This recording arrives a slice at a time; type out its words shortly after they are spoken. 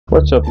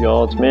What's up,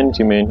 y'all? It's Man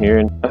here,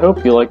 and I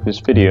hope you like this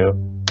video.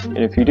 And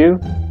if you do,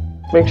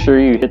 make sure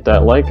you hit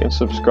that like and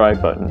subscribe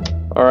button.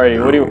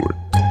 Alrighty, what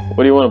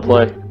do you want to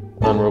play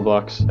on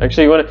Roblox?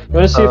 Actually, you want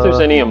to see if there's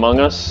any Among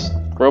Us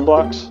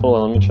Roblox? Hold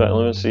on, let me try.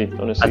 Let me see.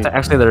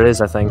 Actually, there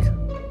is, I think.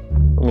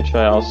 Let me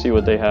try. I'll see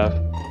what they have.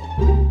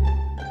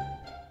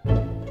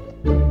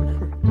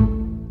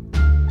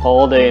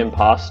 Holiday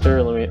Impostor.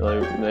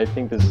 I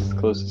think this is the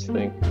closest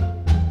thing.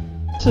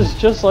 This is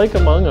just like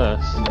Among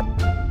Us.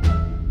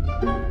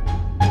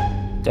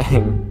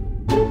 Dang.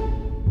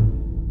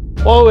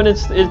 Oh, and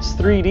it's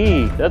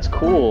 3D. That's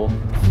cool.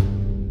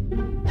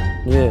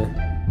 Yeah.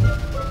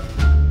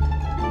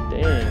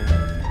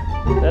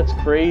 Dang. That's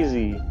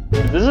crazy.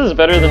 This is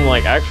better than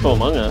like actual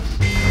Among Us.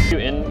 You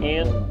in,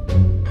 Ian?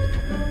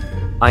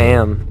 I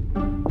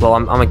am. Well,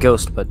 I'm a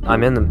ghost, but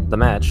I'm in the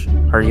match.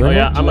 Are you in? Oh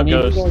yeah, I'm a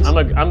ghost.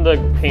 I'm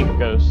the pink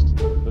ghost.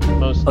 The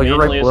most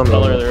manliest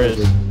color there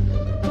is.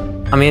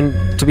 I mean,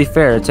 to be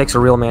fair, it takes a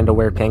real man to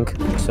wear pink,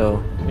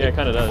 so... Yeah, it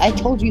kinda does. I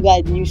told you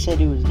that and you said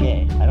it was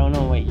gay. I don't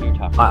know what you're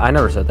talking about. I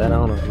never said that. I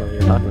don't know what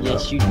you're talking about.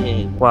 Yes, you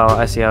did. Wow,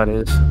 I see how it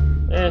is.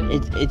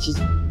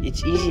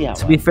 It's easy that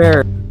way. To be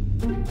fair...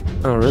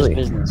 Oh, really?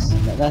 Just business.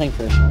 Nothing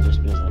personal,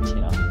 just business, you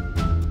know.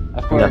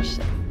 Of course,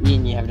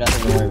 Ian, you have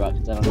nothing to worry about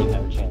because I don't even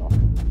have a channel.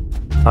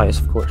 Oh, yes,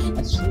 of course.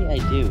 Actually, I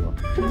do.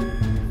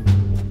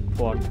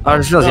 Fuck. I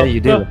just realized, yeah,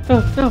 you do. No.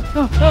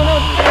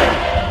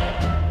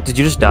 Did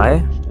you just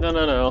die?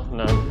 No.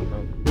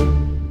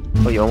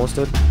 Oh, you almost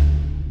did?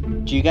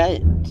 Do you guys...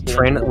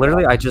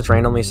 Literally, I just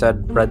randomly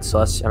said red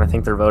sus, and I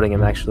think they're voting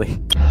him, actually.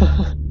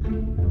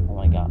 Oh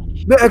my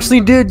gosh. They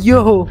actually did,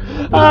 yo!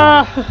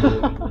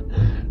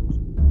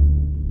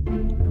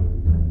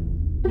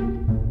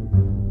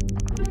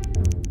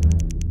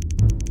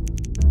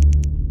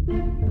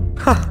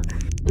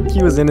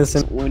 He was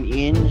innocent. When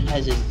Ian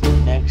has his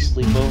next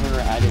sleepover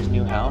at his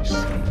new house,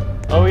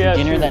 Oh yeah,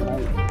 dinner that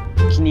night,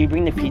 can you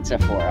bring the pizza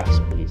for us,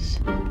 please?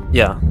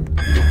 Yeah.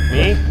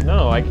 Me?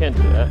 No, I can't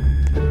do that.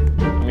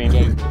 I mean,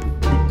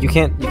 You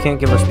can't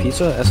give us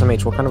pizza?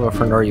 SMH, what kind of a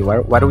friend are you?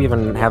 Why do we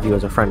even have you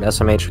as a friend?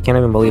 SMH, I can't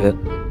even believe it.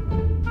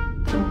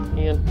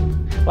 Ian,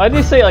 why did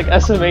you say like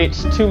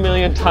SMH 2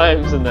 million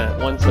times in that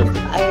one sentence?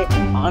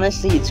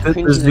 Honestly, it's The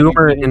cringy.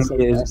 zoomer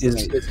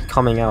is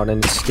coming out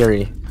and it's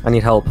scary. I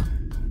need help.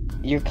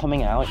 You're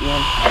coming out,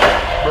 Ian?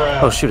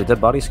 Oh shoot, a dead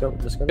body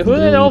discovered? Who are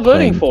they all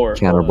voting for?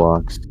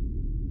 Counterblocks.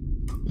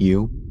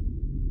 You?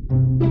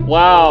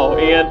 Wow,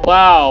 Ian.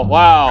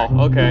 Wow.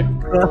 Okay.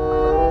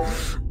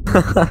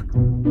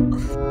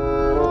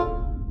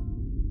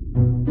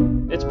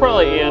 It's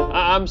probably Ian.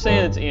 I'm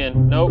saying it's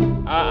Ian. Nope.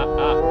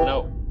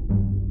 Nope.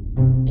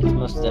 It's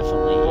most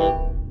definitely Ian.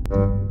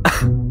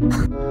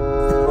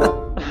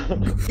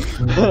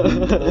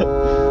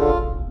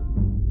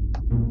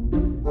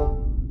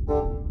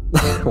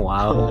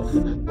 Wow.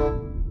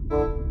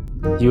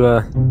 You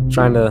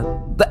trying to...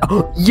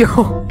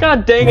 Yo!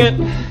 God dang it!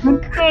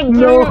 God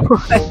No!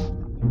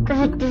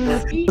 God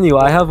damn it!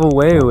 I have a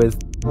way with...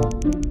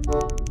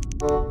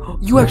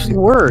 You actually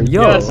were,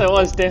 yo! Yes, I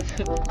was, damn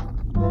it.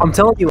 I'm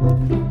telling you...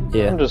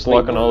 Yeah. I'm just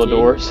locking all the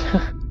doors.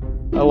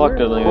 I locked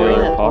it on the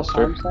other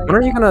imposter. When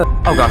are you gonna...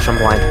 Oh gosh, I'm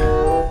blind.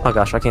 Oh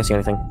gosh, I can't see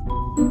anything.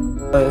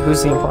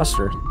 Who's the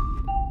imposter?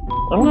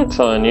 I'm not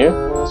telling you.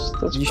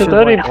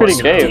 That'd be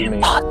pretty gay of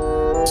me.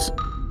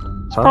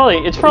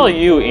 It's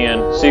probably you,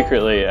 Ian,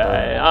 secretly.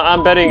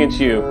 I'm betting it's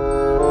you.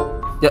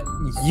 Yeah,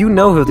 you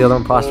know who the other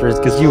imposter is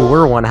because you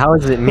were one. How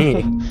is it me?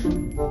 I'm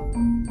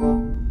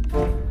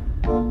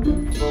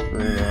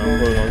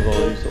putting on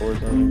all these doors, I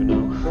don't even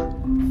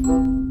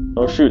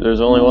know. Oh shoot,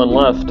 there's only one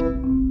left.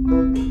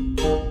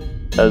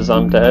 As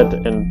I'm dead,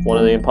 and one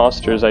of the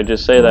imposters, I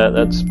just say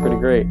that's pretty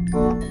great.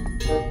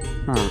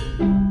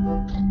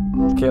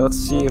 Okay, let's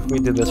see if we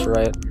did this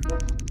right.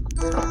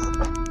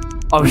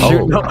 Oh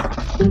shoot, no.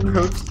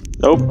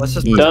 Nope. Let's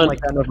just Done. pretend like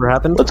that never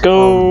happened. Let's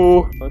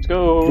go! Let's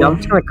go! Yeah, I'm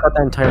just gonna cut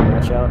that entire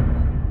match out.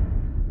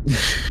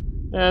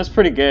 Yeah, it's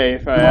pretty gay,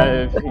 if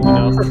you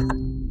know.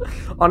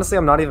 Honestly,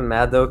 I'm not even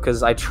mad though,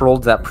 because I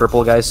trolled that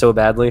purple guy so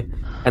badly.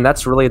 And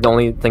that's really the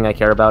only thing I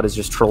care about, is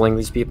just trolling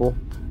these people.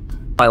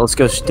 Alright, let's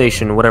go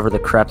station, whatever the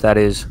crap that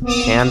is.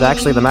 And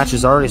actually, the match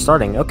is already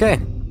starting. Okay.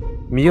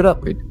 Mute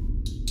up.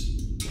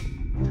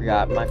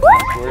 Forgot my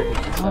password,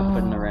 so I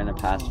put in a random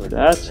password.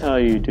 That's how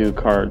you do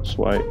card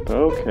swipe.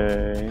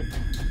 Okay.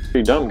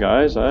 Pretty dumb,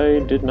 guys. I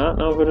did not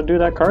know how to do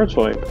that card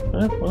swipe.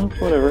 Well,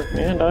 whatever.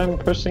 And I'm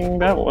pressing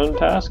that one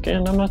task,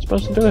 and I'm not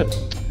supposed to do it.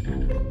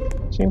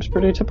 Seems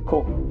pretty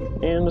typical.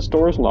 And the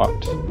door is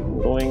locked.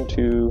 I'm going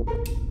to...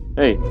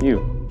 Hey,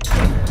 you.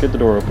 Get the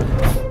door open.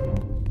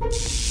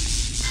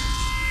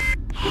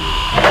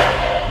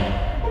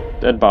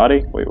 Dead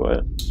body? Wait,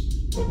 what?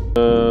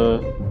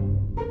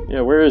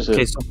 Yeah, where is it?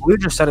 Okay, so Blue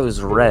just said it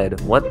was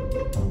red. What?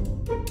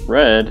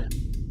 Red?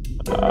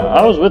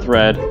 I was with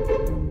Red.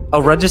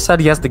 Oh, Red just said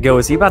he has to go.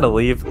 Is he about to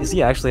leave? Is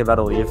he actually about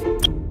to leave?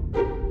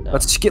 No.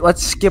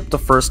 Let's skip the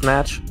first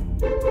match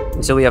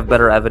until we have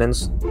better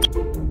evidence.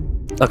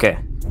 Okay.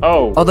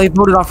 Oh. Oh, they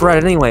voted off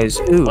Red anyways.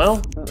 Ooh.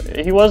 Well,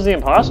 he was the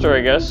imposter,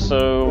 I guess,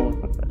 so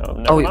Oh,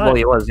 never Oh, mind. well,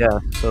 he was, yeah.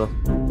 So,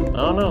 I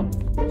don't know.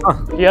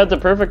 Huh. He had the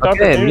perfect Okay,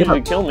 opportunity mute to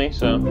up. kill me,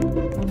 so.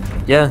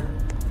 yeah.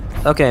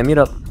 Okay, mute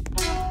up.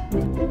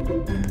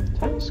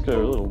 Tasks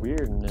are a little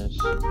weird in this.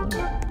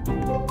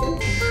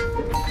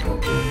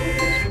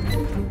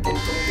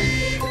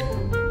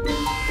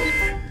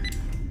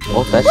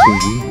 Oh, that's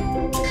easy.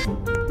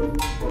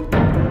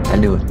 I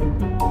knew it.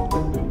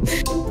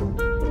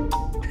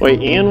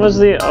 Wait, Ian was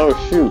the. Oh,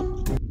 shoot.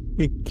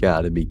 You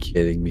gotta be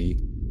kidding me.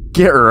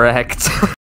 Get wrecked.